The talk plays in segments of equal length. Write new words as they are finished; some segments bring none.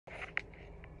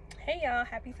Hey y'all,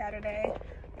 happy Saturday.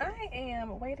 I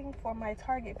am waiting for my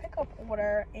Target pickup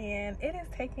order and it is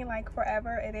taking like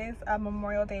forever. It is a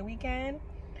Memorial Day weekend.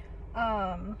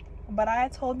 But I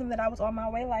told them that I was on my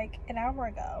way like an hour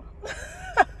ago.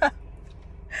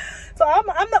 So I'm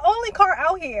the only car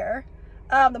out here.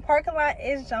 The parking lot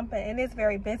is jumping. It is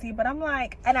very busy, but I'm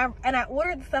like, and I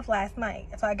ordered the stuff last night.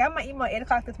 So I got my email at 8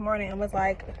 o'clock this morning and was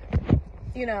like,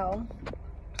 you know,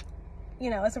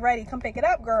 it's ready. Come pick it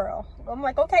up, girl. I'm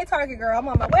like, okay, Target girl, I'm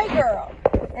on my way, girl.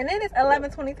 And then it's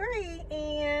 11:23,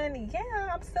 and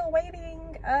yeah, I'm still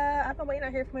waiting. I've been waiting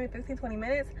out here for maybe 15-20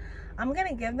 minutes. I'm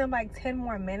gonna give them like 10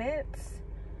 more minutes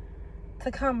to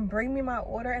come bring me my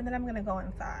order, and then I'm gonna go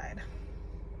inside.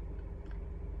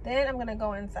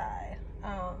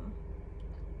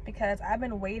 Because I've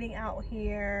been waiting out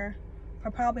here for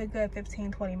probably a good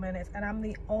 15-20 minutes, and I'm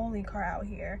the only car out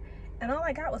here. And all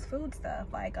I got was food stuff,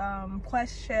 like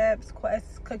Quest chips,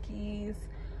 Quest cookies.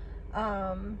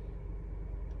 I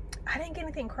didn't get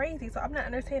anything crazy, so I'm not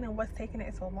understanding what's taking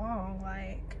it so long.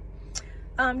 Like,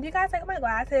 you guys like my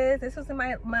glasses? This was in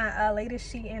my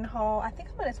latest Shein haul. I think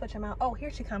I'm gonna switch them out. Oh,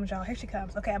 here she comes, y'all. Here she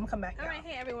comes. Okay, I'm gonna come back. All right,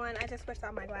 hey everyone. I just switched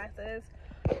out my glasses.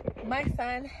 My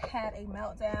son had a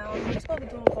meltdown. He was supposed to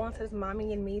be going to this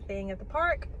mommy and me thing at the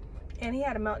park. And he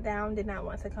had a meltdown, did not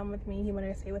want to come with me. He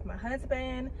wanted to stay with my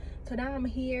husband. So now I'm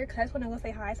here because I just want to go say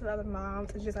hi to the other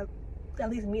moms and just at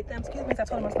least meet them. Excuse me, so I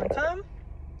told him I was going to come.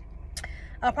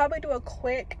 I'll probably do a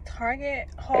quick Target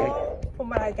haul from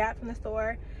what I got from the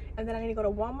store. And then I need to go to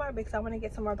Walmart because I want to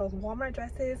get some more of those Walmart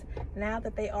dresses now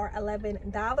that they are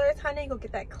 $11. Honey, go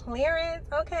get that clearance,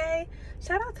 okay?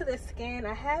 Shout out to the skin.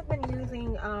 I have been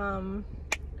using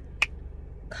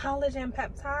collagen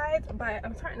peptides, but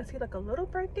I'm starting to see like a little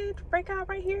breakout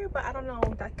right here, but I don't know,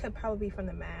 that could probably be from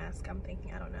the mask. I'm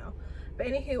thinking, I don't know. But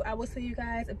anywho, I will see you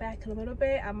guys back in a little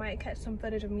bit. I might catch some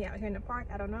footage of me out here in the park,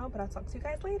 I don't know, but I'll talk to you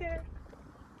guys later.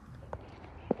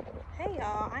 Hey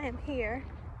y'all, I am here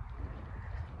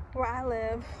where I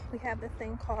live. We have this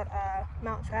thing called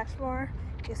Mount Trashmore.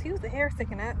 Excuse the hair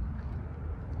sticking up.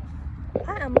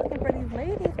 I am looking for these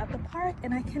ladies at the park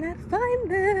and I cannot find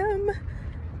them.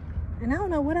 And I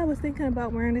don't know what I was thinking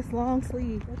about wearing this long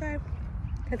sleeve, okay?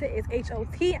 Because it is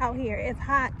HOT out here. It's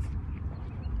hot.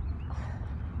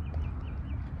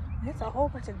 There's a whole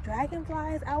bunch of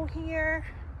dragonflies out here.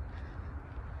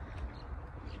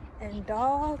 And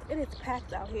dogs. It is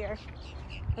packed out here.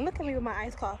 And look at me with my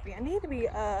iced coffee. I need to be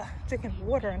drinking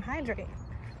water and hydrating.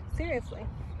 Seriously.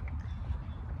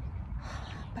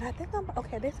 But I think I'm...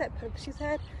 Okay, she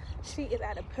said she is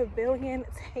at a pavilion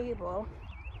table.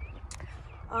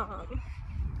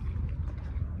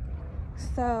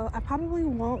 So I probably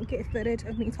won't get footage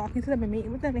of me talking to them and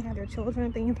meeting with them. They have their children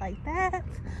and things like that.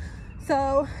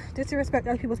 So just to respect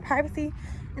other people's privacy,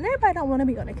 and everybody don't want to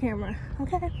be on the camera,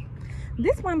 okay?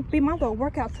 This one be my little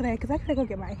workout today because I gotta go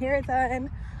get my hair done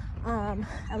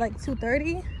at like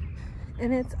 2:30,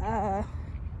 and it's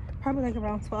probably like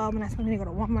around 12, and I still need to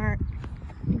go to Walmart.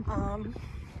 I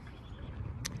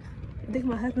think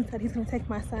my husband said he's gonna take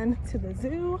my son to the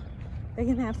zoo. They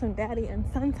can have some daddy and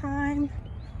son time.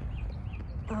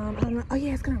 I don't know. Oh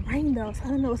yeah, it's gonna rain though, so I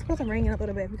don't know. It's supposed to rain a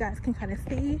little bit. You guys can kind of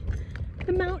see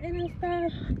the mountain and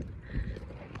stuff.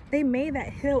 They made that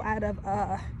hill out of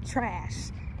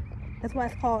trash. That's why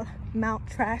it's called Mount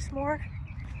Trashmore.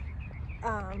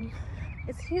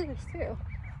 It's huge too,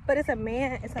 but it's a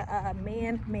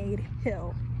man-made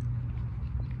hill.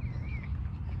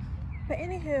 But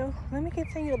anywho, let me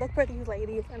continue to look for these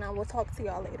ladies, and I will talk to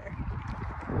y'all later.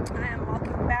 I am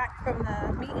walking back from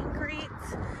the meet and greet.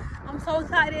 I'm so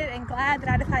excited and glad that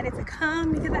I decided to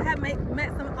come because I have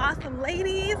met some awesome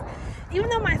ladies. Even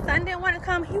though my son didn't want to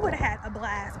come, he would have had a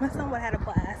blast. My son would have had a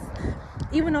blast.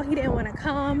 Even though he didn't want to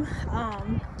come,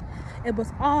 it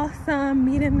was awesome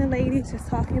meeting the ladies, just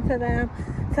talking to them.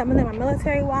 Some of them are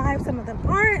military wives, some of them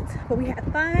aren't, but we had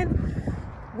fun.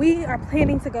 We are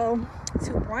planning to go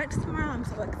to brunch tomorrow. I'm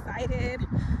so excited.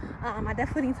 I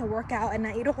definitely need to work out and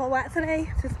not eat a whole lot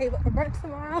today to save up for brunch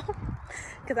tomorrow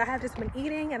because I have just been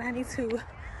eating and I need to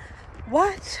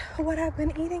watch what I've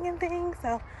been eating and things,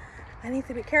 so I need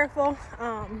to be careful.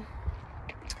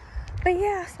 But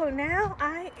yeah, so now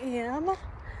I am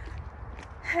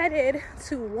headed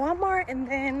to Walmart, and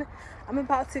then I'm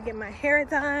about to get my hair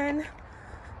done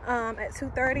at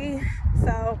 2:30.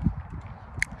 So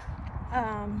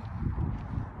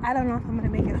I don't know if I'm gonna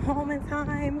make it home in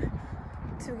time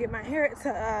to get my hair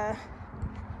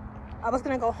I was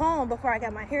gonna go home before I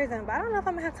got my hair done, but I don't know if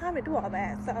I'm gonna have time to do all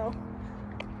that. So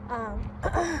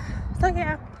so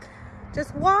yeah,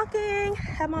 just walking,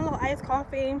 have my little iced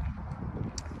coffee.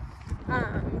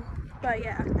 But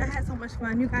yeah, I had so much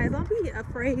fun. You guys, don't be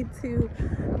afraid to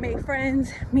make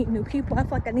friends, meet new people. I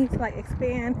feel like I need to like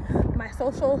expand my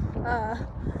social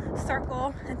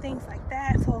circle and things like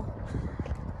that. So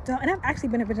and I've actually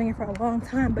been in Virginia for a long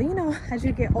time, but you know, as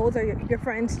you get older, your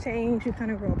friends change, you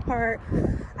kind of grow apart.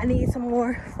 I need some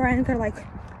more friends that are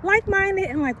like-minded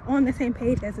and like on the same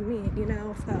page as me, you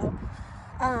know. So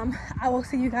I will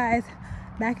see you guys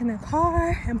back in the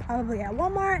car and probably at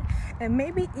Walmart and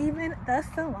maybe even the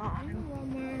salon. In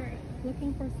Walmart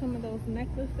looking for some of those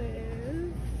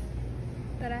necklaces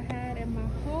that I had in my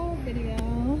whole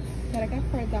video that I got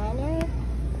for $1,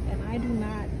 and I do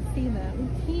not see them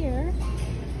here.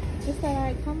 Just thought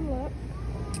I'd come look.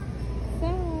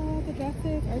 So the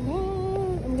dresses are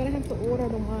gone. I'm gonna have to order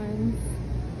the ones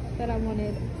that I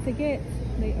wanted to get.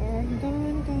 They are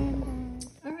gone.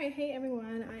 All right, hey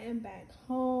everyone, I am back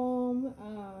home.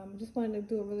 Just wanted to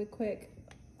do a really quick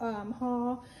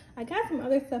haul. I got some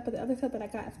other stuff, but the other stuff that I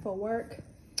got is for work.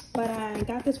 But I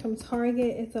got this from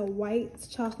Target. It's a white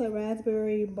chocolate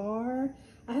raspberry bar.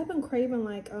 I have been craving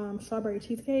like strawberry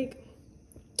cheesecake,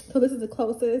 so this is the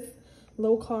closest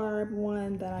low carb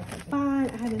one that I can find.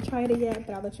 I haven't tried it yet,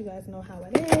 but I'll let you guys know how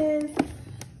it is.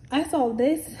 I saw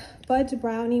this fudge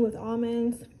brownie with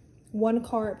almonds, 1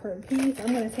 carb per piece.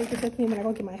 I'm gonna take this with me when I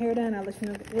go get my hair done. I'll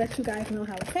let you guys know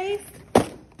how it tastes.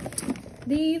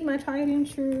 These, my tried and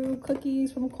true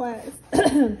cookies from Quest.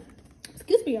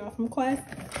 Excuse me, y'all, from Quest.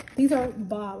 These are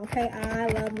bomb, okay? I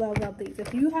love these.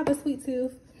 If you have a sweet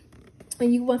tooth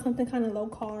and you want something kind of low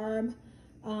carb,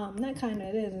 not kind of,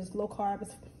 it is, it's low carb.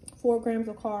 It's 4 grams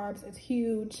of carbs. It's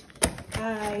huge.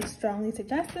 I strongly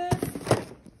suggest this.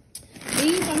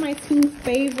 These are my 2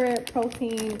 favorite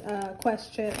protein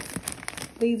Quest chips.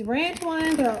 These ranch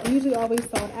ones are usually always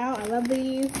sold out. I love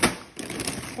these.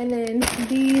 And then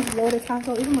these loaded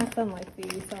taco. Even my son likes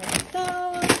these.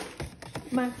 So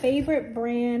my favorite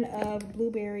brand of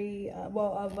blueberry,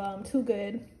 Too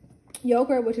Good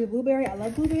yogurt, which is blueberry. I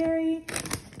love blueberry.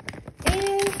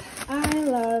 And I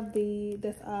love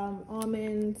this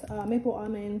almond, maple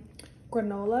almond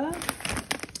granola,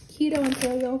 keto and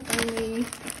paleo friendly.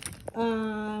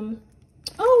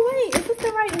 Oh wait, is this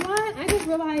the right one? I just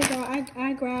realized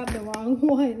I grabbed the wrong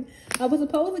one. I was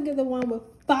supposed to get the one with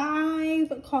 5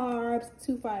 carbs,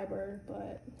 2 fiber,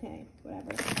 but hey,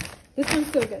 whatever. This one's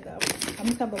still good though. I'm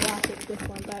just gonna watch it, this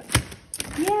one, but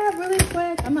yeah, really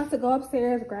quick. I'm about to go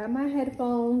upstairs, grab my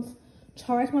headphones,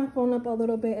 charge my phone up a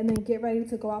little bit, and then get ready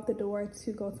to go out the door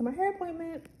to go to my hair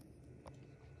appointment.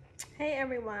 Hey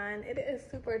everyone, it is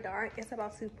super dark. It's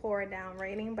about to pour down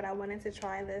raining, but I wanted to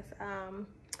try this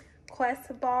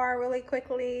Quest bar really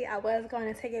quickly. I was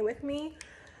going to take it with me,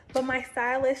 but my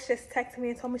stylist just texted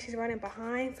me and told me she's running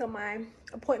behind, so my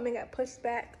appointment got pushed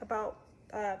back about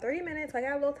 30 minutes. I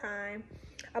got a little time.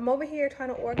 I'm over here trying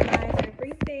to organize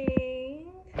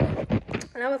everything,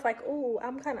 and I was like, ooh,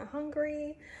 I'm kind of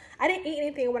hungry. I didn't eat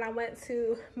anything when I went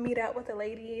to meet up with the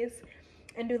ladies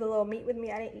and do the little meet with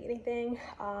me. I didn't eat anything.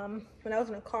 When I was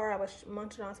in the car, I was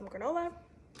munching on some granola.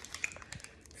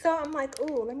 So I'm like,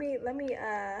 ooh, let me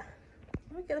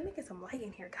get some light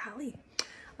in here, golly.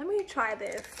 Let me try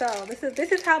this. So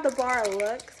this is how the bar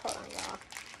looks. Hold on, y'all.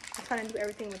 I'm trying to do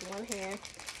everything with one hand.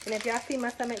 And if y'all see my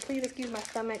stomach, please excuse my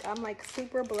stomach. I'm like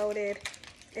super bloated.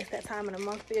 It's that time of the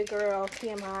month for your girl.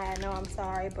 TMI, I know, I'm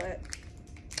sorry, but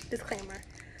disclaimer.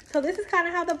 So this is kind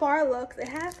of how the bar looks. It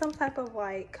has some type of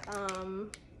like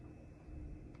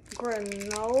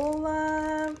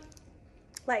granola,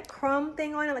 like crumb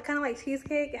thing on it, like kind of like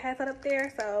cheesecake. It has that up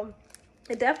there. So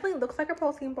it definitely looks like a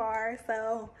protein bar.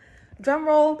 So drum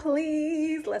roll,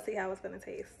 please. Let's see how it's gonna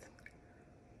taste.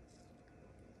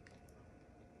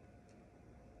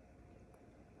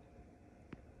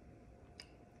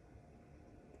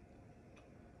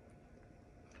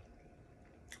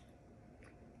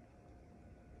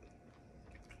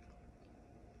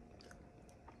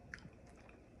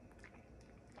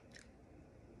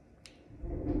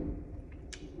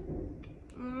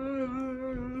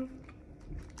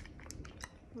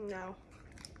 No.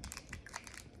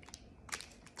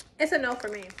 It's a no for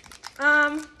me.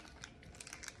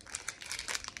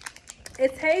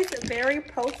 It tastes very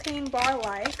protein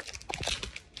bar-like.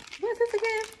 What is this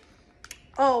again?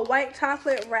 Oh, white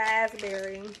chocolate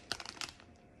raspberry.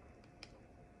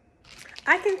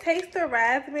 I can taste the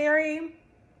raspberry.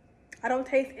 I don't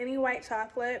taste any white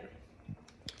chocolate.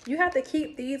 You have to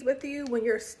keep these with you when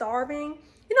you're starving.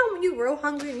 You know, when you're real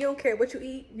hungry and you don't care what you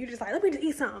eat, you just like, let me just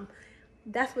eat something.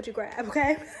 That's what you grab,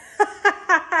 okay?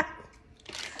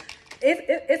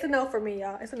 It's a no for me,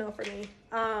 y'all. It's a no for me.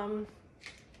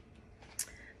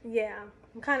 Yeah.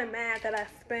 I'm kind of mad that I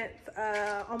spent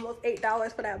almost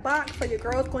 $8 for that box, so your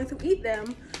girl's going to eat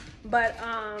them. But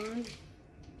I'm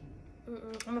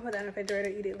gonna put that in the refrigerator,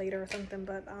 eat it later or something.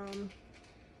 But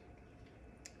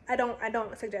I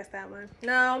don't suggest that one.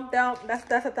 No, don't.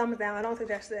 That's a thumbs down. I don't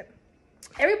suggest it.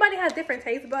 Everybody has different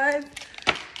taste buds,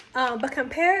 but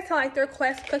compared to like their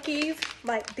Quest cookies,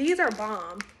 like these are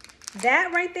bomb.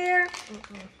 That right there,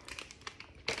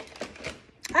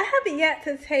 I haven't yet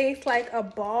to taste like a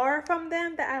bar from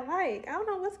them that I like. I don't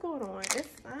know what's going on.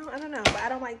 I don't know, but I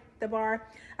don't like the bar.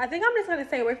 I think I'm just gonna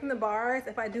stay away from the bars.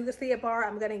 If I do see a bar,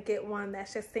 I'm gonna get one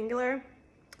that's just singular,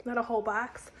 not a whole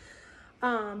box.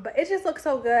 But it just looks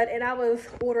so good, and I was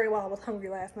ordering while I was hungry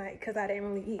last night because I didn't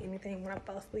really eat anything when I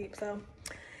fell asleep. So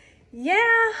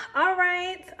yeah, all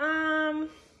right.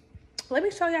 Let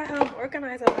me show y'all how I'm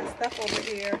organizing my stuff over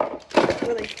here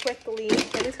really quickly.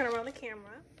 Let me turn around the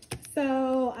camera.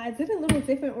 So I did a little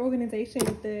different organization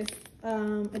with this.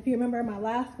 If you remember my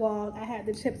last vlog, I had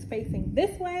the chips facing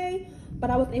this way, but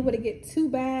I was able to get 2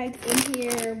 bags in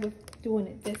here with doing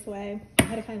it this way. I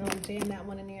had to kind of like jam that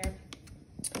one in there.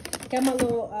 Got my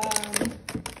little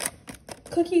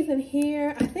cookies in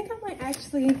here. I think I might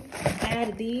actually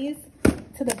add these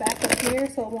to the back of here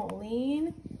so it won't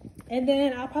lean. And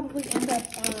then I'll probably end up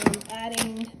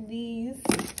adding these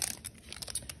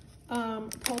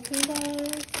protein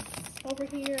bars over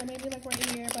here, or maybe like right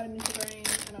here, about a grain.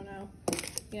 I don't know.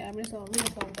 Yeah, I'm just gonna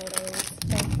throw those.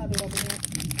 So I'll be over here.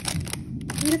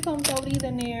 I'm just gonna throw these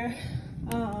in there.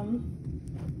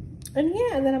 And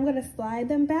yeah, and then I'm gonna slide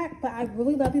them back. But I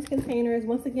really love these containers.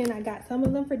 Once again, I got some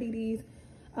of them for DD's,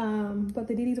 but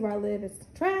the DD's where I live is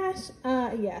trash.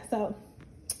 Yeah, so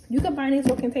you can find these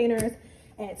little containers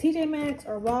at TJ Maxx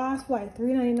or Ross for like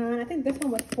 $3.99. I think this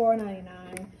one was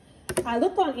 $4.99. I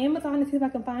looked on Amazon to see if I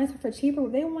can find some for cheaper.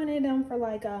 They wanted them for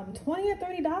like $20 or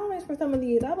 $30 for some of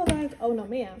these. I was like, oh no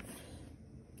ma'am.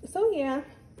 So yeah,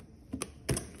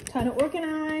 trying to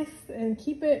organize and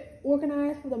keep it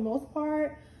organized for the most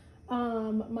part.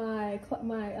 My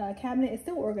cabinet is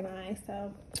still organized.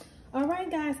 So all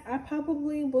right guys, I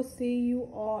probably will see you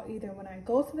all either when I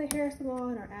go to the hair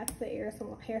salon or after the hair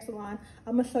salon.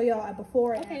 I'm gonna show y'all a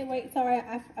before. Okay, wait, sorry,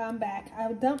 I'm back.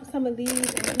 I dumped some of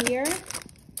these in here.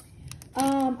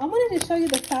 I wanted to show you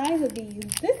the size of these.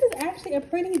 This is actually a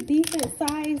pretty decent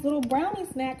size little brownie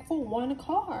snack for 1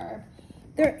 carb.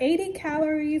 They're 80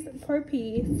 calories per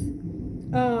piece.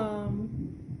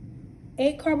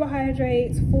 8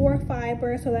 carbohydrates, 4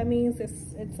 fiber. So that means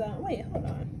it's wait, hold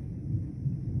on.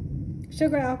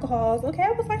 Sugar alcohols. Okay,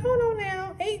 I was like, hold on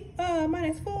now. 8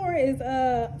 minus 4 is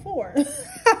 4.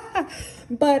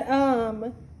 But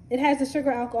it has the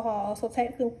sugar alcohol, so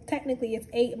technically it's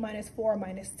 8 minus 4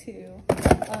 minus 2.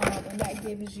 And that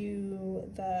gives you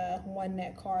the 1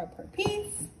 net carb per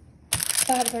piece.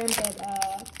 5 grams of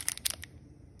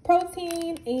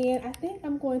protein. And I think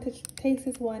I'm going to taste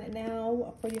this one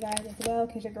now for you guys as well,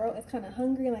 because your girl is kind of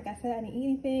hungry. Like I said, I didn't eat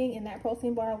anything, and that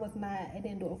protein bar was not, it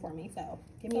didn't do it for me. So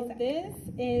give me a second. This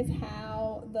is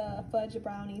how the fudge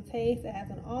brownie tastes. It has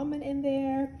an almond in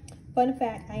there. Fun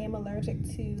fact, I am allergic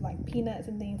to like peanuts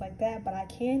and things like that, but I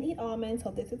can eat almonds,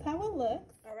 so this is how it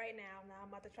looks. All right, now I'm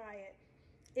about to try it.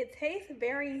 It tastes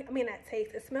very,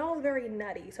 it smells very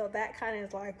nutty, so that kind of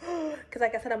is like, because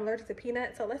like I said, I'm allergic to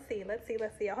peanuts, so let's see. Hold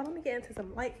on, let me get into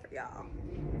some light for y'all.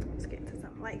 Let's get into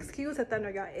some light. Excuse the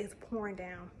thunder, y'all, it's pouring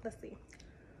down. Let's see.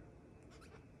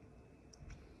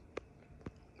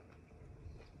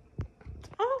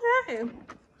 Okay.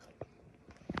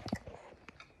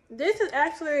 This is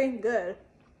actually good.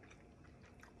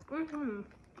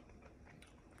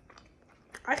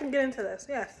 I can get into this,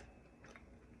 yes.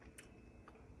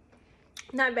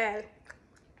 Not bad.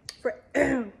 For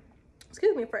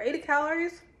excuse me, for 80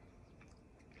 calories,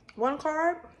 1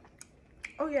 carb.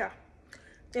 Oh yeah.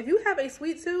 If you have a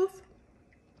sweet tooth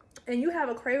and you have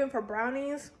a craving for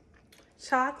brownies,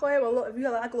 chocolate, or if you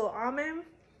have like a little almond,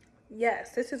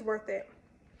 yes, this is worth it.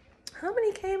 How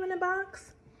many came in the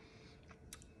box?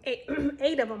 8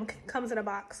 of them comes in a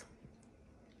box.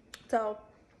 So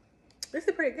this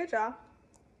is pretty good, y'all.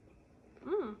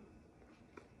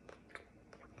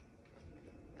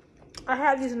 I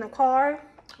had these in the car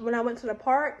when I went to the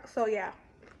park, so yeah.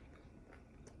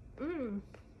 You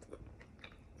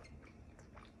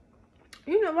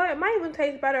know what? It might even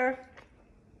taste better.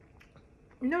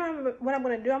 You know what I'm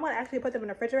gonna do? I'm gonna actually put them in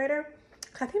the refrigerator.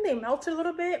 I think they melted a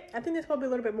little bit. I think this will be a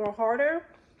little bit more harder.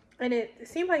 And it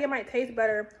seems like it might taste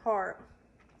better hard.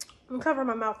 I'm covering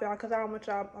my mouth, y'all, because I don't want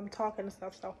y'all, I'm talking and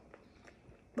stuff, so.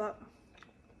 But,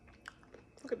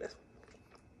 look at this.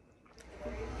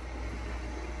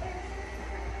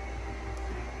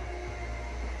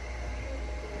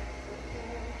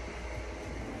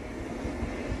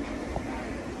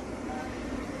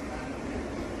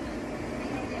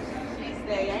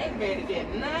 today. I ain't ready to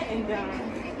get nothing done.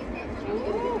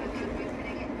 Ooh.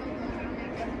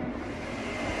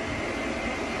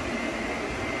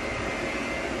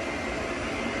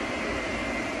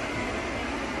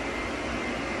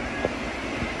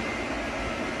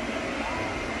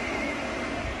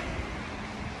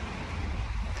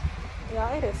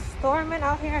 Y'all, it is storming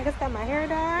out here. I just got my hair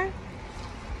done.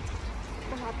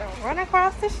 I'm about to run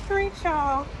across the street,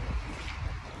 y'all.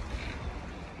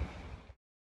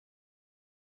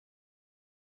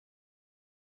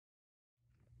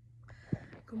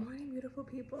 Good morning, beautiful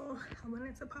people. I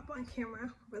wanted to pop on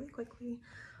camera really quickly.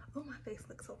 Oh, my face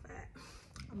looks so fat.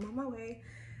 I'm on my way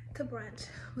to brunch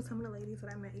with some of the ladies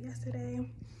that I met yesterday.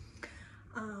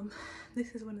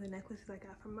 This is one of the necklaces I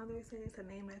got from Mother's Day. It's a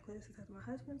name necklace. It has my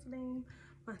husband's name,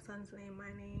 my son's name,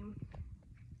 my name.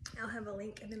 I'll have a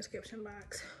link in the description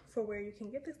box for where you can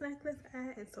get this necklace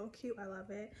at. It's so cute. I love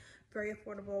it. Very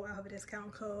affordable. I'll have a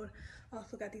discount code. I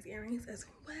also got these earrings as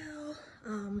well.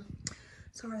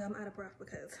 Sorry, I'm out of breath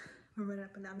because I'm running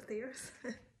up and down the stairs.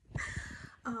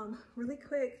 Really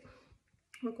quick,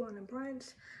 we're going to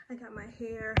brunch. I got my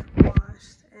hair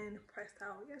washed and pressed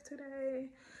out yesterday.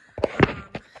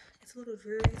 It's a little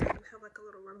dreary, so I have like a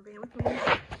little rubber band with me.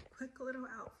 Quick little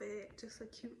outfit, just a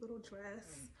cute little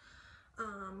dress.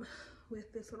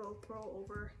 With this little throw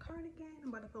over cardigan. I'm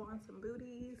about to throw on some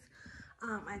booties.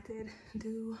 I did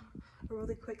do a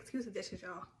really quick, excuse the dishes,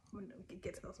 y'all. I'm gonna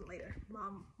get to those later.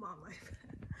 Mom life.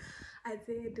 I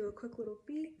did do a quick little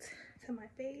beat to my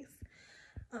face.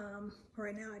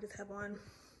 Right now I just have on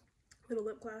little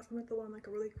lip gloss. I'm gonna throw on like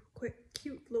a really quick,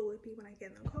 cute little lippy when I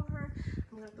get in the car.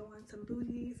 I'm gonna throw on some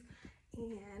booties,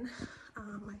 and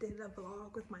I did a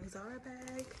vlog with my Zara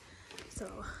bag.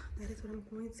 So that is what I'm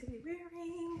going to be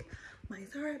wearing, my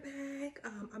Zara bag.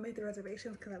 I made the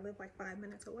reservations because I live like 5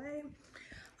 minutes away.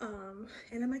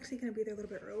 And I'm actually going to be there a little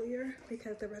bit earlier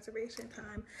because the reservation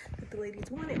time that the ladies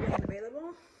wanted wasn't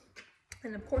available.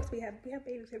 And of course we have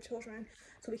babies, we have children,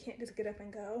 so we can't just get up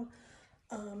and go.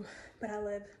 But I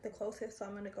live the closest, so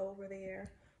I'm going to go over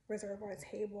there, reserve our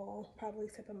table, probably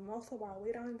sip a mimosa while I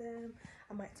wait on them.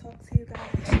 I might talk to you guys,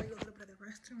 show you a little bit of the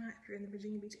restaurant if you're in the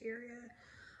Virginia Beach area.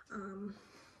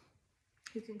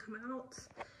 You can come out.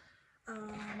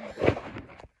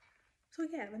 So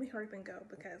yeah, let me hurry up and go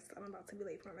because I'm about to be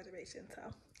late for my reservation. So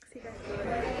see you guys.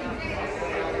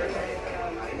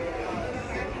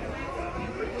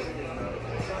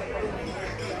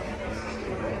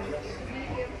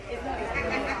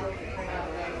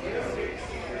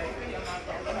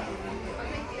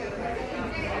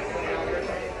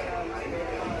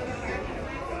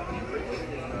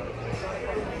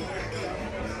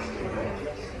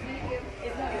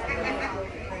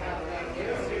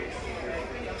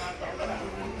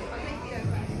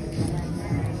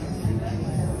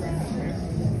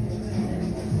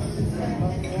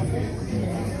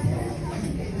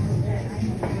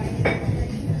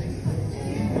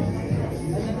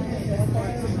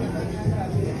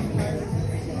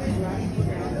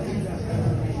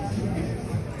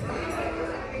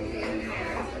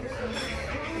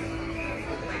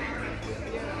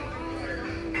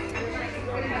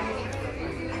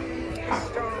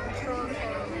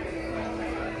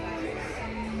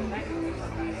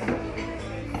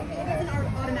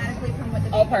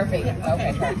 Oh, perfect.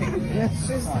 Okay, perfect.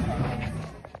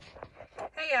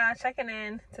 Hey y'all, checking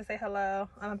in to say hello.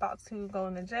 I'm about to go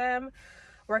in the gym,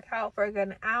 work out for a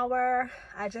good hour.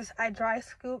 I dry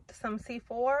scooped some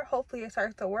C4. Hopefully it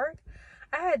starts to work.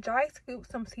 I had dry scooped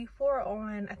some C4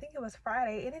 on, I think it was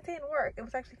Friday, and it didn't work. It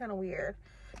was actually kind of weird.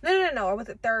 No, or was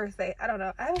it Thursday? I don't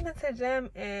know. I haven't been to the gym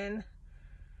in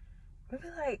maybe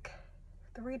like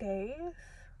 3 days.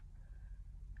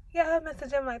 Yeah, I haven't been to the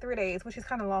gym in like 3 days, which is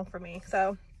kind of long for me.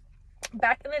 So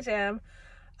back in the gym,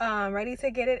 ready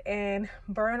to get it in,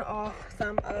 burn off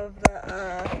some of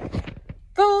the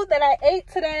food that I ate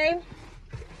today.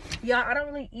 Y'all, I don't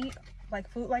really eat like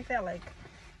food like that, like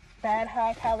bad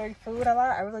high calorie food a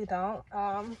lot. I really don't.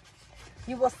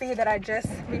 You will see that I just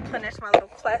replenished my little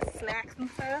Quest snacks and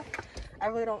stuff. I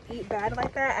really don't eat bad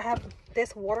like that. I have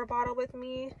this water bottle with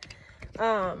me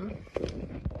to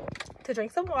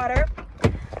drink some water.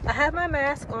 I have my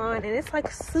mask on, and it's like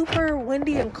super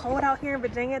windy and cold out here in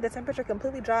Virginia. The temperature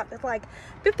completely dropped. It's like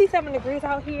 57 degrees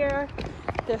out here.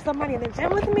 There's somebody in the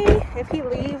gym with me. If he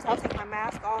leaves, I'll take my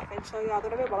mask off and show you all a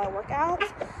little bit while I work out.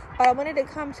 But I wanted to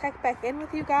come check back in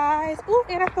with you guys. Ooh,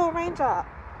 and I feel a raindrop.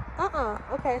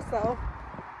 Okay, so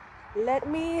let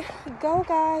me go,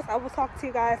 guys. I will talk to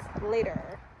you guys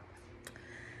later.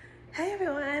 Hey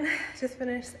everyone, just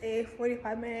finished a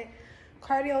 45-minute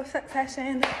cardio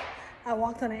session. I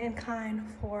walked on an incline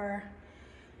for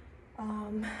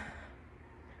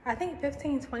I think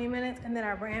 15-20 minutes, and then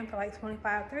I ran for like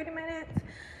 25-30 minutes.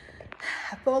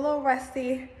 I feel a little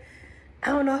rusty. I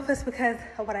don't know if it's because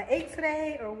of what I ate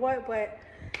today or what, but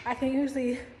I can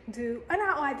usually do, oh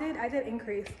no, I did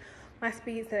increase my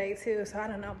speed today too, so I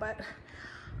don't know. But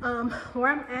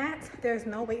where I'm at, there's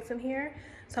no weights in here,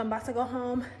 so I'm about to go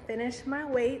home, finish my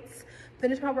weights,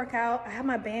 finish my workout. I have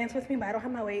my bands with me, but I don't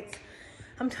have my weights.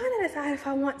 I'm trying to decide if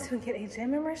I want to get a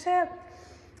gym membership,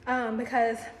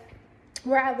 because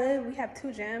where I live, we have 2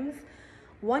 gyms.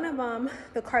 One of them,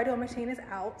 the cardio machine is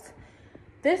out.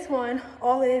 This one,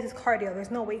 all it is cardio.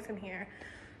 There's no weights in here.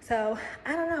 So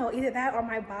I don't know, either that or I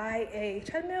might buy a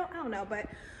treadmill. I don't know, but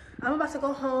I'm about to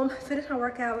go home, finish my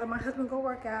workout, let my husband go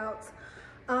work out.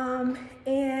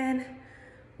 And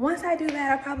once I do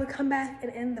that, I'll probably come back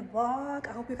and end the vlog.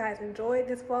 I hope you guys enjoyed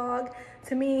this vlog.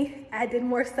 To me, I did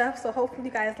more stuff, so hopefully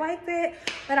you guys liked it.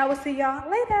 But I will see y'all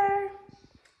later.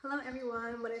 Hello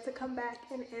everyone, wanted to come back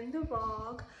and end the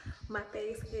vlog. My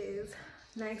face is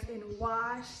nice and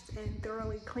washed and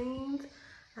thoroughly cleaned.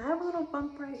 I have a little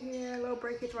bump right here, a little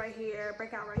breakage right here,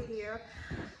 breakout right here.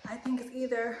 I think it's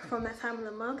either from that time of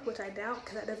the month, which I doubt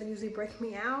because that doesn't usually break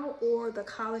me out, or the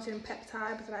collagen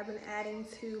peptides that I've been adding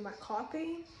to my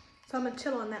coffee. So I'm gonna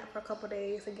chill on that for a couple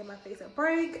days and give my face a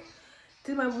break.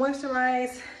 Do my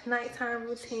moisturized nighttime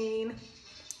routine.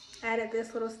 Added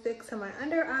this little stick to my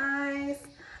under eyes.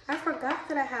 I forgot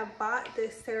that I have bought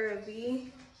this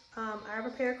CeraVe eye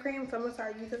repair cream, so I'm gonna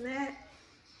start using that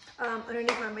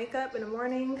underneath my makeup in the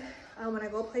morning when I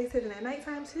go places, and at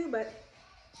nighttime too. But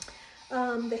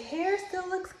the hair still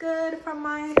looks good from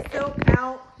my soak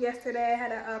out yesterday. I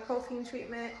had a protein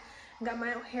treatment and got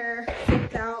my hair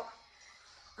soaked out,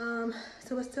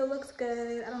 so it still looks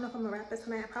good. I don't know if I'm gonna wrap this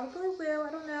tonight. I probably will,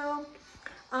 I don't know.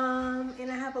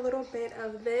 And I have a little bit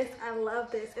of this. I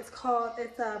love this. It's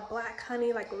a black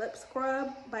honey like lip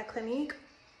scrub by Clinique.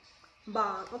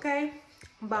 Bomb, okay?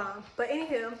 Bomb. But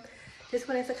anywho, just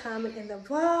wanted to come in the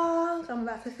vlog. I'm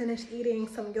about to finish eating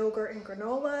some yogurt and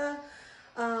granola.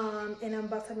 And I'm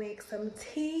about to make some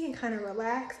tea and kind of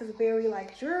relax. It's very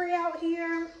like dreary out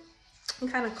here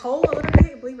and kind of cold a little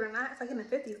bit, believe it or not. It's like in the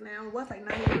 50s now. It was like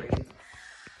 90 degrees.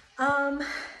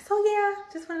 So yeah,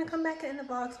 just wanted to come back and end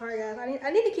the vlog. Sorry guys, I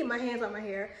need to keep my hands on my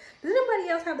hair. Does anybody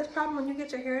else have this problem when you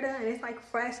get your hair done and it's like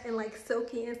fresh and like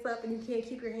silky and stuff and you can't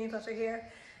keep your hands off your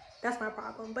hair? That's my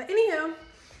problem. But anywho,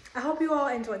 I hope you all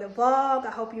enjoy the vlog.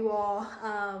 I hope you all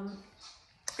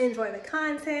enjoy the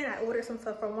content. I ordered some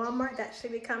stuff from Walmart that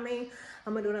should be coming.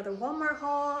 I'm gonna do another Walmart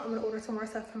haul. I'm gonna order some more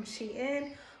stuff from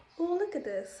Shein. Oh, look at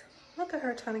this. Look at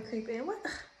her trying to creep in. What?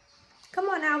 Come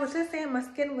on now, I was just saying my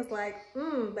skin was like,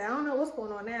 but I don't know what's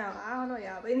going on now. I don't know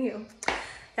y'all, but anywho,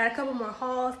 got a couple more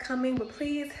hauls coming, but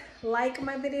please like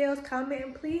my videos, comment,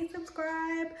 and please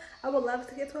subscribe. I would love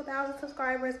to get to 1,000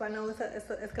 subscribers, but I know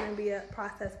it's gonna be a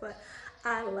process, but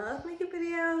I love making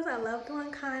videos. I love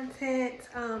doing content,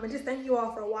 and just thank you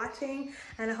all for watching,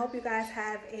 and I hope you guys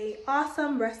have a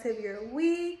awesome rest of your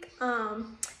week.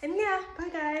 And yeah, bye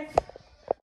guys.